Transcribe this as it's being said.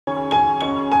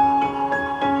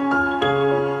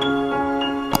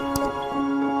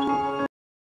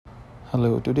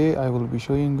Hello, today I will be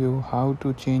showing you how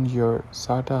to change your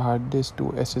SATA hard disk to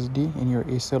SSD in your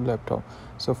Acer laptop.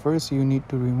 So first you need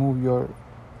to remove your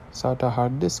SATA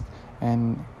hard disk,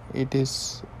 and it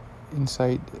is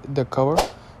inside the cover.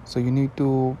 So you need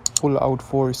to pull out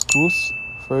 4 screws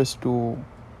first to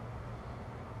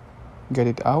get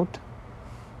it out.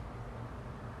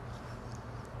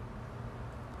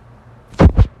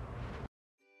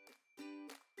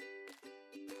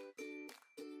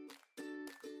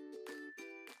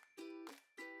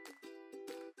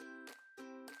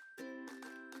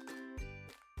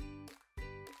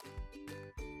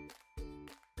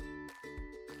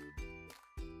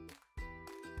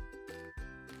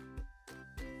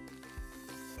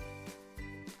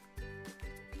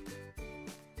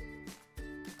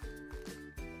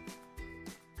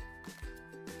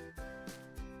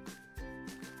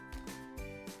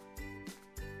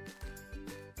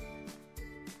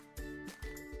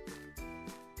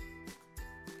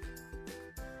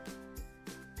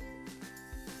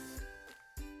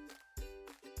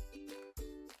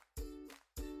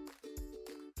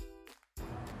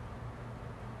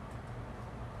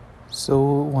 So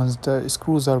once the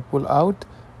screws are pulled out,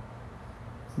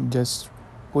 just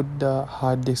put the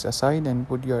hard disk aside and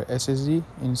put your SSD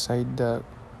inside the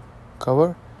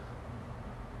cover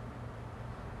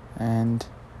and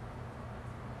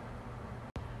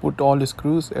put all the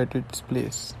screws at its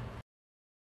place.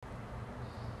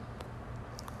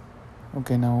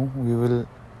 Okay, now we will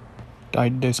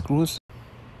tighten the screws.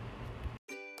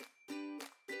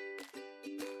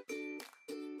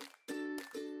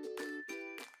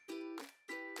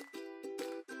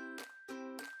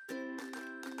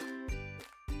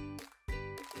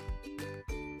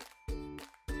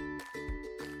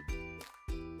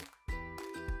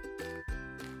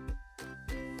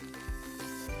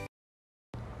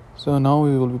 So now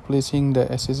we will be placing the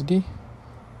SSD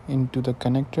into the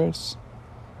connectors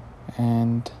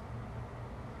and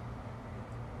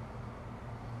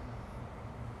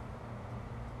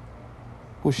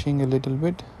pushing a little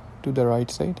bit to the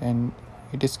right side, and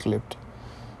it is clipped.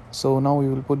 So now we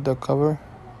will put the cover,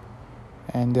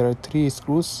 and there are 3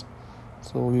 screws.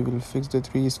 So we will fix the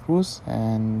 3 screws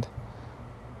and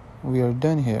we are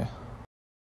done here.